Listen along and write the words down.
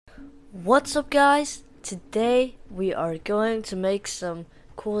What's up, guys? Today we are going to make some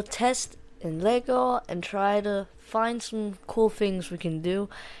cool tests in Lego and try to find some cool things we can do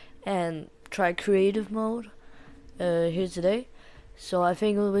and try creative mode here today. So I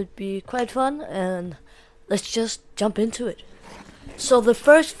think it would be quite fun, and let's just jump into it. So the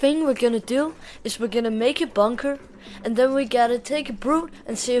first thing we're gonna do is we're gonna make a bunker, and then we gotta take a brute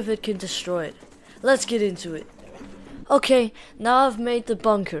and see if it can destroy it. Let's get into it. Okay, now I've made the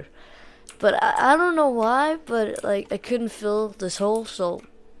bunker. But I don't know why, but like I couldn't fill this hole, so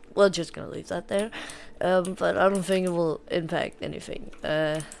we're just gonna leave that there. But I don't think it will impact anything.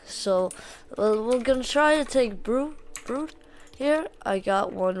 We're gonna try to take brute here. I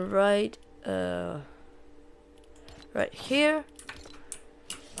got one right here,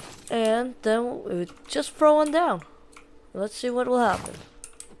 and then we just throw one down. Let's see what will happen.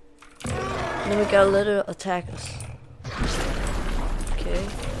 And then we gotta let it attack us. Okay.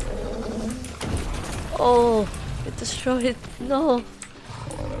 Oh, it destroyed it. No.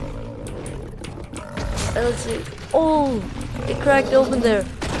 Let's see. Oh, it cracked open there.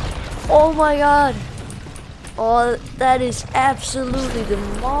 Oh my god. Oh, that is absolutely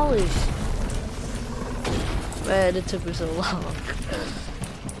demolished. Man, it took me so long.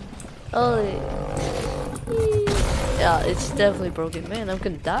 Oh, yeah, it's definitely broken. Man, I'm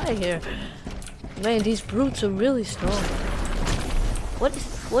gonna die here. Man, these brutes are really strong.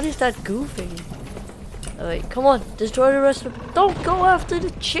 What is that goo thing? Alright, come on, destroy the rest of it. Don't go after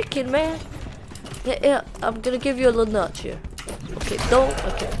the chicken, man. Yeah, I'm gonna give you a little nudge here. Okay, don't.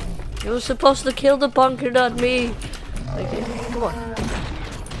 Okay, you were supposed to kill the bunker, not me. Okay, come on.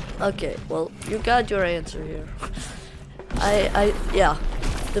 Okay, well, you got your answer here. Yeah,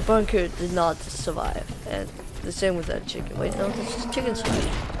 the bunker did not survive, and the same with that chicken. Wait, no, this chicken survived.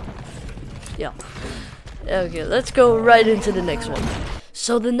 Yeah. Okay, let's go right into the next one.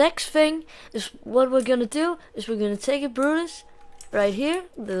 So the next thing is what we're gonna do is we're gonna take a Brutus right here,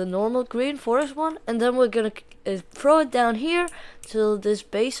 the normal green forest one, and then we're gonna throw it down here to this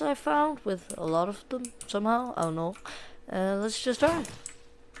base I found with a lot of them somehow. I don't know. Let's just try.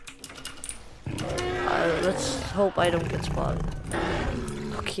 Let's hope I don't get spotted.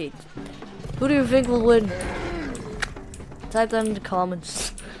 Okay, who do you think will win? Type that in the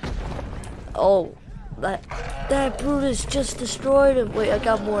comments. Oh. That Brutus just destroyed him. Wait, I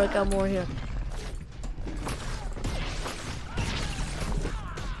got more here.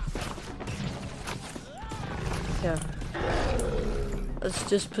 Here. Let's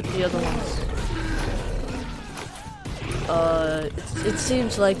just put the other ones. It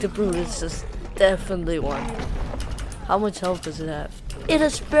seems like the Brutus is definitely won. How much health does it have? It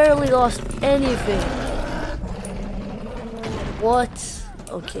has barely lost anything. What?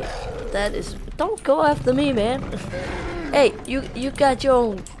 Okay, that is. Don't go after me, man. Hey, you got your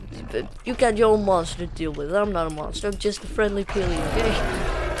own monster to deal with. I'm not a monster. I'm just a friendly peely. Okay.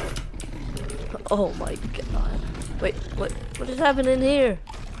 Oh my god. Wait, what is happening here?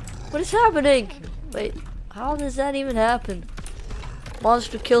 What is happening? Wait, how does that even happen?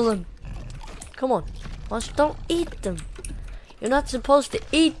 Monster, kill them. Come on, monster, don't eat them. You're not supposed to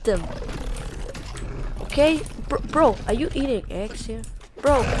eat them. Okay, bro, are you eating eggs here?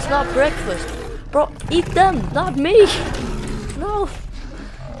 Bro, it's not breakfast. Bro, eat them, not me. No.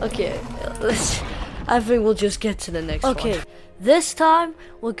 Okay, I think we'll just get to the next one. Okay, this time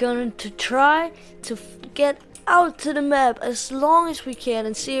we're going to try to get out to the map as long as we can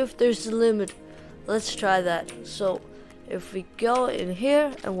and see if there's a limit. Let's try that. So, if we go in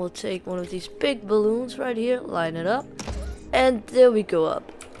here and we'll take one of these big balloons right here, line it up, and there we go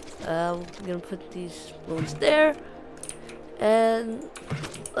up. We're gonna put these balloons there. And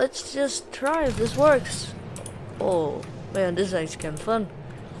let's just try if this works. Oh man, this is actually kind of fun.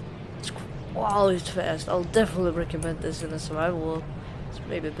 Wow, it's fast. I'll definitely recommend this in a survival world. It's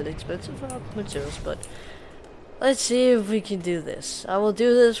maybe a bit expensive for materials, but let's see if we can do this. I will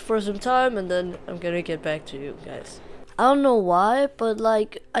do this for some time, and then I'm gonna get back to you guys. I don't know why, but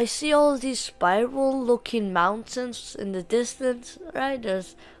like I see all of these spiral-looking mountains in the distance. Right,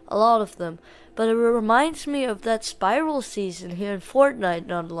 there's a lot of them. But it reminds me of that spiral season here in Fortnite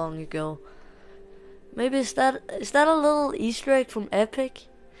not long ago. Maybe is that a little Easter egg from Epic?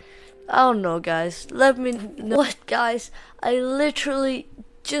 I don't know, guys. Let me know. What, guys? I literally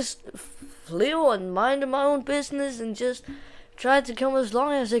just flew and minded my own business and just tried to come as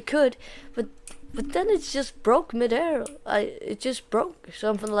long as I could, but then it just broke midair. It just broke.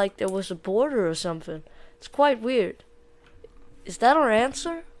 Something like there was a border or something. It's quite weird. Is that our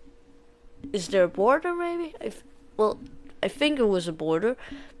answer? Is there a border, maybe? Well, I think it was a border,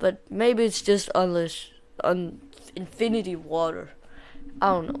 but maybe it's just infinity water. I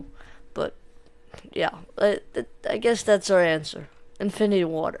don't know. But yeah, I guess that's our answer. Infinity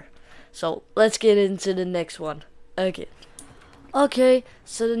water. So let's get into the next one. Okay,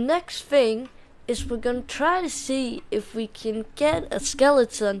 so the next thing is we're gonna try to see if we can get a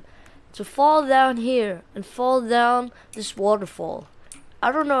skeleton to fall down here and fall down this waterfall.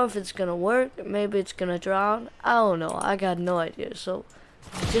 I don't know if it's gonna work. Maybe it's gonna drown. I don't know. I got no idea. So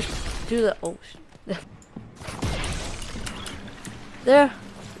just do that. Oh, there.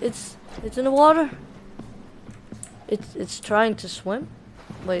 It's in the water. It's trying to swim.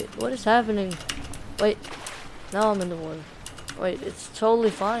 Wait, what is happening? Wait, now I'm in the water. Wait, it's totally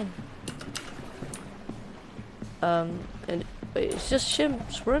fine. And wait, it's just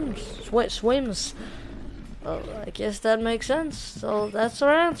swims. Well, I guess that makes sense. So that's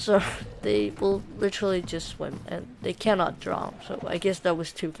our answer. They will literally just swim, and they cannot drown. So I guess that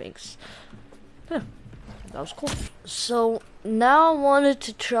was two things. Huh, that was cool. So now I wanted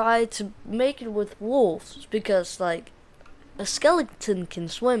to try to make it with wolves, because like a skeleton can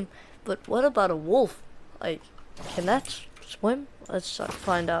swim, but what about a wolf? Like, can that swim? Let's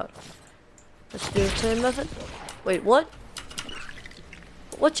find out. Let's do the same method. Wait, what?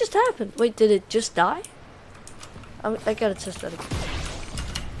 What just happened? Wait, did it just die? I gotta test that again.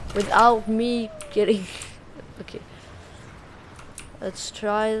 Without me getting... Okay. Let's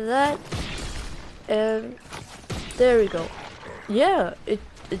try that. And there we go. Yeah, it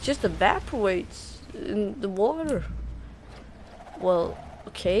just evaporates in the water. Well,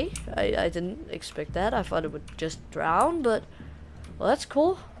 okay. I didn't expect that. I thought it would just drown, but... Well, that's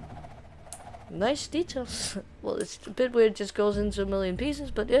cool. Nice details. Well, it's a bit weird, it just goes into a million pieces,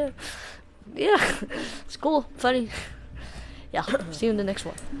 but yeah. Yeah, it's cool, funny. Yeah, see you in the next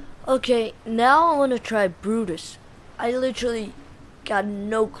one. Okay, now I want to try Brutus. I literally got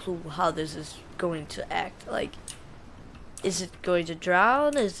no clue how this is going to act. Like, is it going to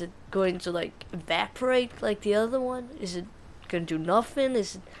drown? Is it going to like evaporate like the other one? Is it gonna do nothing?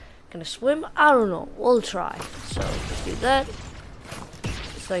 Is it gonna swim? I don't know. We'll try. So let's do that.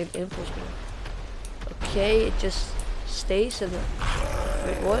 It's like an impulse move. Okay, it just stays in the...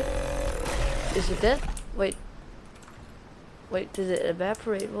 Wait, what? Is it dead? Wait. Wait, did it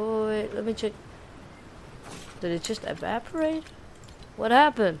evaporate? Oh, wait, let me check. Did it just evaporate? What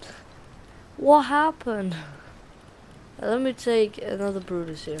happened? What happened? Let me take another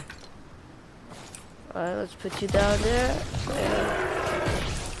Brutus here. Alright, let's put you down there.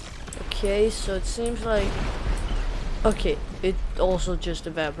 Okay, so it seems like... Okay, it also just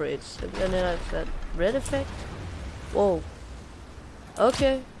evaporates. And then it has that red effect. Whoa.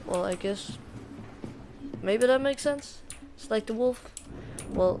 Okay, well, I guess... Maybe that makes sense. It's like the wolf.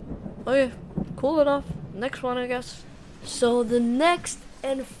 Well, okay, cool enough. Next one, I guess. So the next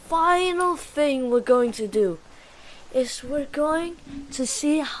and final thing we're going to do is we're going to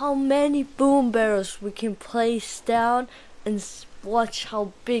see how many boom barrels we can place down and watch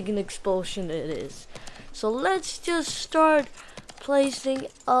how big an explosion it is. So let's just start placing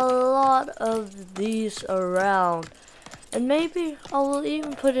a lot of these around. And maybe I will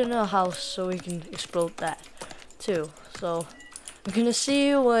even put in a house so we can explode that too. So I'm gonna see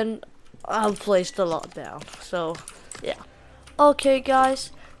you when I've placed a lot down. So yeah. Okay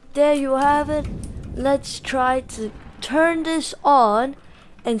guys, there you have it. Let's try to turn this on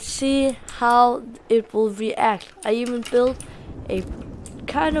and see how it will react. I even built a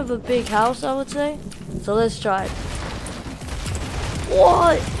kind of a big house, I would say. So let's try it.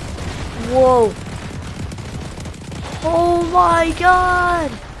 What? Whoa. Oh my god!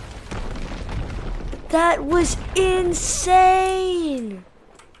 That was insane!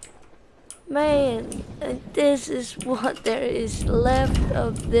 Man, and this is what there is left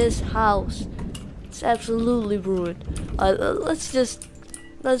of this house. It's absolutely ruined. Let's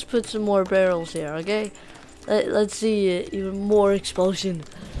put some more barrels here, okay? Let's see even more explosion.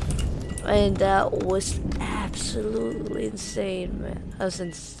 And that was absolutely insane, man. That was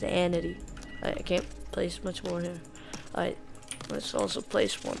insanity. I can't place much more here. Alright, let's also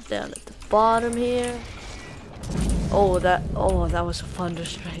place one down at the bottom here. Oh, that was a thunder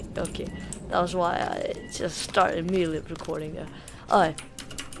strike. Okay, that was why I just started immediately recording there. Alright,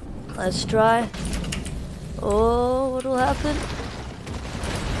 let's try. Oh, what will happen?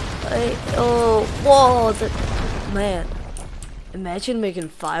 Oh, whoa, man. Imagine making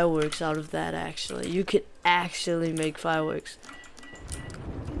fireworks out of that, actually. You could actually make fireworks.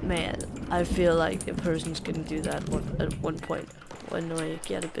 Man, I feel like a person's gonna do that at one point when we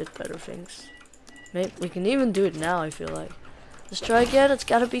get a bit better things. Maybe we can even do it now, I feel like. Let's try again. It's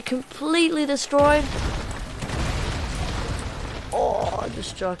gotta be completely destroyed. Oh,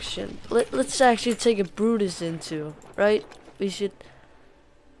 destruction. Let's actually take a Brutus into, right? We should...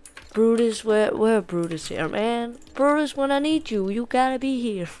 Brutus, where Brutus here, man? Brutus, when I need you, you gotta be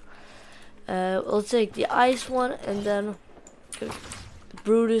here. We'll take the ice one and then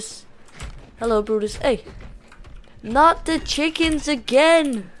Brutus. Hello, Brutus. Hey, not the chickens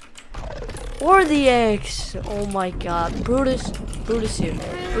again, or the eggs. Oh my God, Brutus, Brutus here.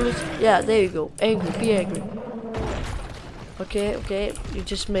 Brutus, yeah, there you go. Angry, be angry. Okay, okay, you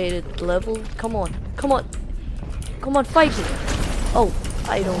just made it level. Come on, come on, come on, fight it. Oh,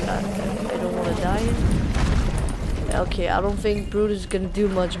 I don't want to die. Okay, I don't think Brutus is gonna do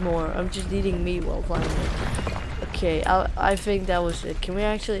much more. I'm just eating meat while playing it. Okay, I think that was it. Can we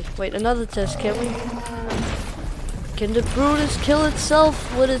actually wait another test? Can we? Can the Brutus kill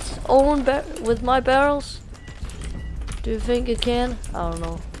itself with its own with my barrels? Do you think it can? I don't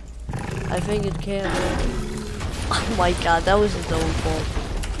know. I think it can. Oh my God, that was its own fault.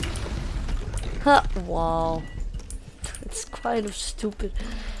 Ha! Wow, it's kind of stupid.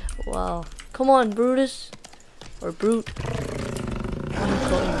 Wow. Come on, Brutus. Or Brute. What do you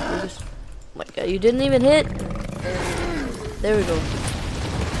call him, Brutus? Oh my God, you didn't even hit. There we go.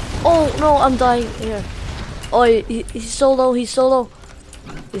 Oh no, I'm dying here. Oh, he's solo. He's solo.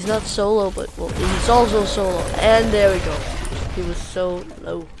 He's not solo, but well, he's also solo. And there we go. He was so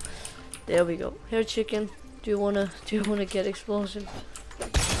low. There we go. Here, chicken. Do you wanna get explosion?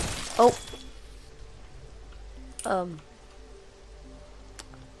 Oh.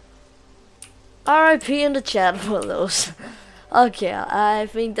 RIP in the chat for those. Okay, I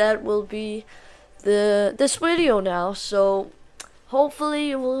think that will be this video now. So hopefully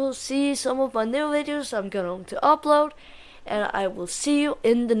you will see some of my new videos I'm going to upload, and I will see you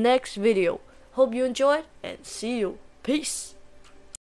in the next video. Hope you enjoyed and see you. Peace.